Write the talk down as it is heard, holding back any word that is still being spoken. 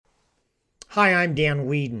Hi, I'm Dan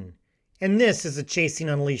Whedon, and this is a Chasing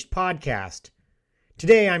Unleashed podcast.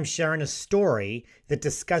 Today I'm sharing a story that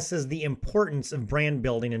discusses the importance of brand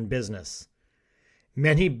building in business.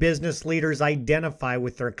 Many business leaders identify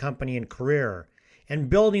with their company and career, and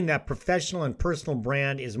building that professional and personal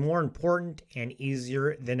brand is more important and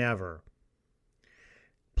easier than ever.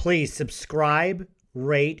 Please subscribe,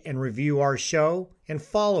 rate, and review our show, and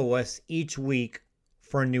follow us each week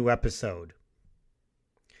for a new episode.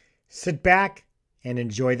 Sit back and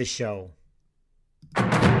enjoy the show.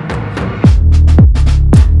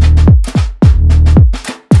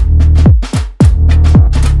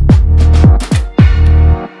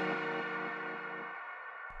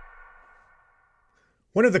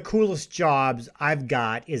 One of the coolest jobs I've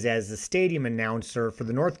got is as the stadium announcer for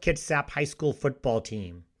the North Kitsap High School football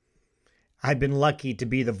team. I've been lucky to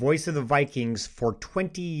be the voice of the Vikings for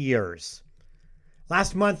 20 years.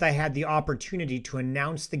 Last month, I had the opportunity to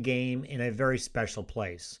announce the game in a very special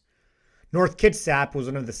place. North Kitsap was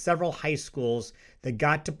one of the several high schools that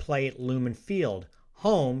got to play at Lumen Field,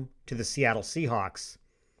 home to the Seattle Seahawks.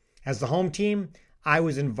 As the home team, I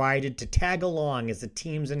was invited to tag along as the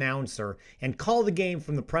team's announcer and call the game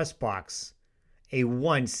from the press box, a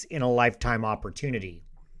once-in-a-lifetime opportunity.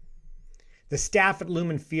 The staff at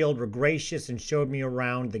Lumen Field were gracious and showed me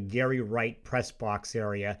around the Gary Wright press box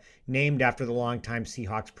area, named after the longtime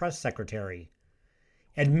Seahawks press secretary.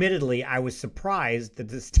 Admittedly, I was surprised that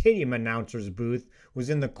the stadium announcer's booth was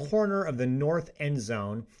in the corner of the north end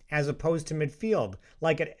zone as opposed to midfield,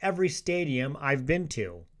 like at every stadium I've been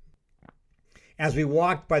to. As we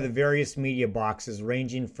walked by the various media boxes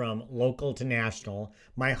ranging from local to national,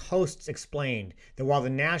 my hosts explained that while the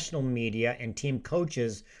national media and team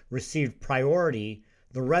coaches received priority,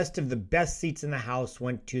 the rest of the best seats in the house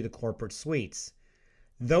went to the corporate suites.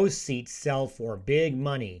 Those seats sell for big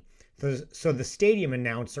money, so the stadium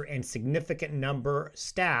announcer and significant number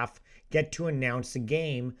staff get to announce a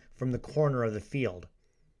game from the corner of the field.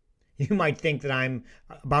 You might think that I'm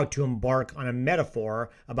about to embark on a metaphor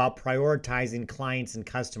about prioritizing clients and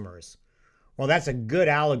customers. Well, that's a good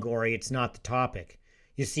allegory. It's not the topic.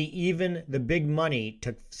 You see, even the big money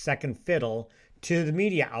took second fiddle to the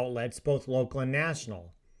media outlets, both local and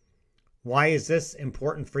national. Why is this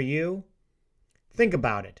important for you? Think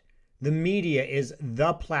about it. The media is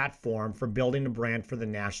the platform for building a brand for the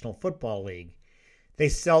National Football League. They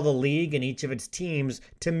sell the league and each of its teams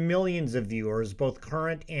to millions of viewers, both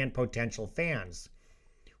current and potential fans.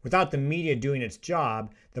 Without the media doing its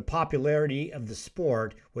job, the popularity of the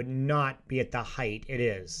sport would not be at the height it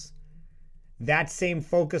is. That same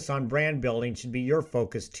focus on brand building should be your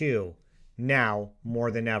focus too, now more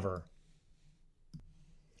than ever.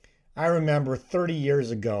 I remember 30 years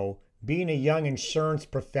ago being a young insurance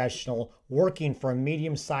professional working for a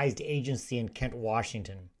medium-sized agency in Kent,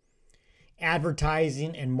 Washington.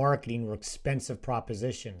 Advertising and marketing were expensive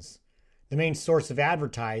propositions. The main source of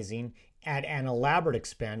advertising, at an elaborate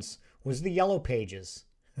expense, was the Yellow Pages.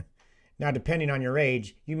 Now, depending on your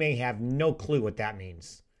age, you may have no clue what that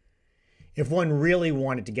means. If one really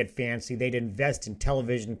wanted to get fancy, they'd invest in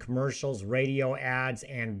television commercials, radio ads,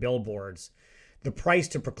 and billboards. The price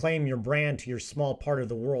to proclaim your brand to your small part of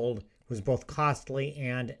the world was both costly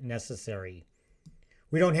and necessary.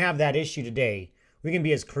 We don't have that issue today. We can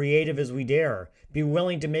be as creative as we dare, be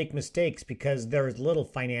willing to make mistakes because there is little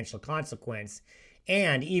financial consequence,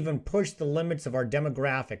 and even push the limits of our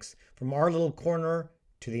demographics from our little corner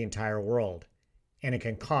to the entire world. And it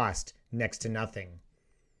can cost next to nothing.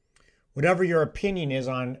 Whatever your opinion is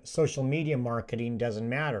on social media marketing doesn't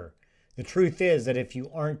matter. The truth is that if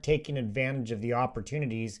you aren't taking advantage of the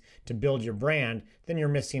opportunities to build your brand, then you're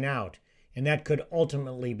missing out, and that could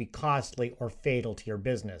ultimately be costly or fatal to your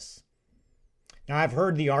business. Now, I've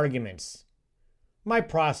heard the arguments. My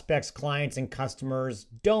prospects, clients, and customers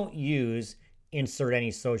don't use insert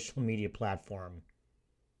any social media platform.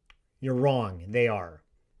 You're wrong. They are.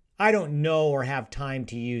 I don't know or have time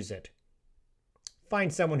to use it.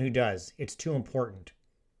 Find someone who does. It's too important.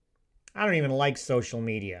 I don't even like social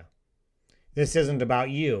media. This isn't about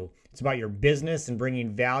you. It's about your business and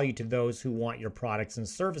bringing value to those who want your products and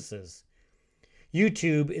services.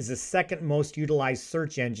 YouTube is the second most utilized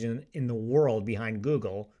search engine in the world behind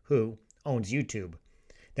Google, who owns YouTube.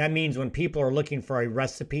 That means when people are looking for a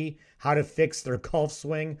recipe, how to fix their golf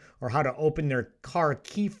swing, or how to open their car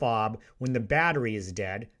key fob when the battery is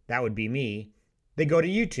dead, that would be me, they go to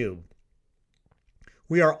YouTube.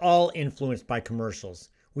 We are all influenced by commercials.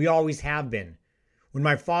 We always have been. When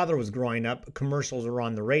my father was growing up, commercials were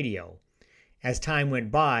on the radio. As time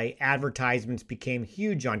went by, advertisements became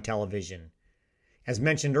huge on television. As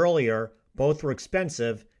mentioned earlier, both were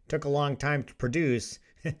expensive, took a long time to produce,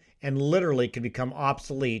 and literally could become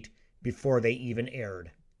obsolete before they even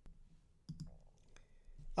aired.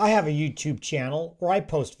 I have a YouTube channel where I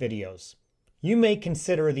post videos. You may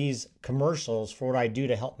consider these commercials for what I do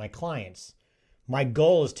to help my clients. My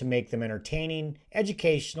goal is to make them entertaining,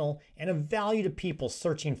 educational, and of value to people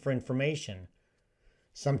searching for information.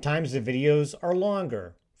 Sometimes the videos are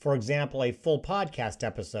longer, for example, a full podcast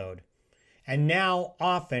episode. And now,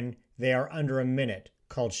 often, they are under a minute,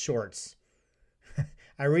 called shorts.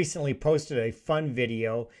 I recently posted a fun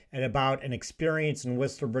video about an experience in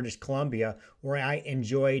Whistler, British Columbia, where I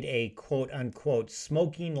enjoyed a quote-unquote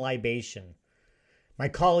smoking libation. My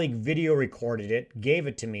colleague video recorded it, gave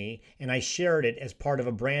it to me, and I shared it as part of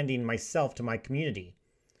a branding myself to my community.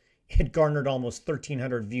 It garnered almost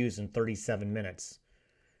 1,300 views in 37 minutes.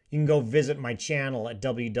 You can go visit my channel at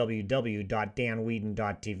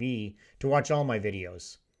www.danwhedon.tv to watch all my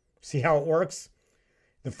videos. See how it works?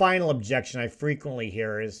 The final objection I frequently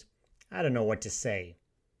hear is, I don't know what to say.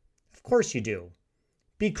 Of course you do.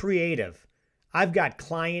 Be creative. I've got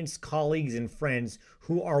clients, colleagues, and friends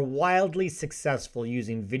who are wildly successful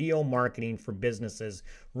using video marketing for businesses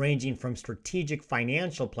ranging from strategic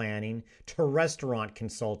financial planning to restaurant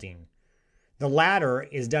consulting. The latter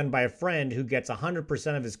is done by a friend who gets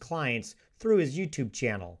 100% of his clients through his YouTube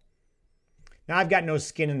channel. Now, I've got no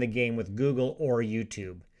skin in the game with Google or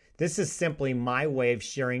YouTube. This is simply my way of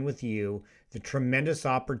sharing with you the tremendous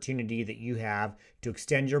opportunity that you have to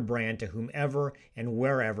extend your brand to whomever and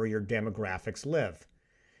wherever your demographics live.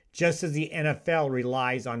 Just as the NFL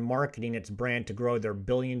relies on marketing its brand to grow their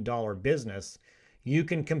billion-dollar business, you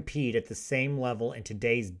can compete at the same level in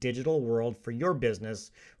today's digital world for your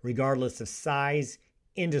business, regardless of size,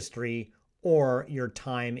 industry, or your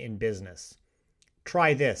time in business.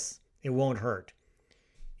 Try this. It won't hurt.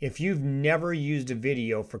 If you've never used a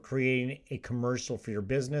video for creating a commercial for your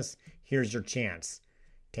business, here's your chance.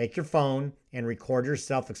 Take your phone and record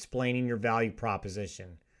yourself explaining your value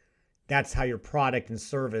proposition. That's how your product and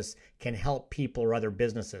service can help people or other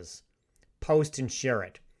businesses. Post and share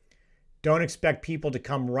it. Don't expect people to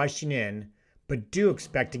come rushing in, but do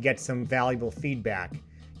expect to get some valuable feedback.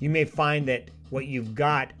 You may find that what you've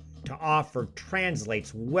got to offer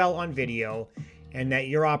translates well on video and that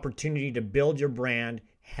your opportunity to build your brand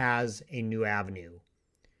has a new avenue.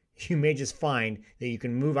 You may just find that you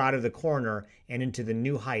can move out of the corner and into the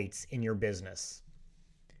new heights in your business.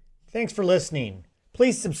 Thanks for listening.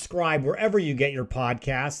 Please subscribe wherever you get your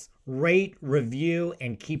podcasts, rate, review,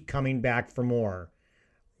 and keep coming back for more.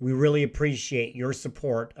 We really appreciate your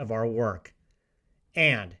support of our work.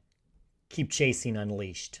 And keep chasing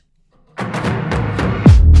Unleashed.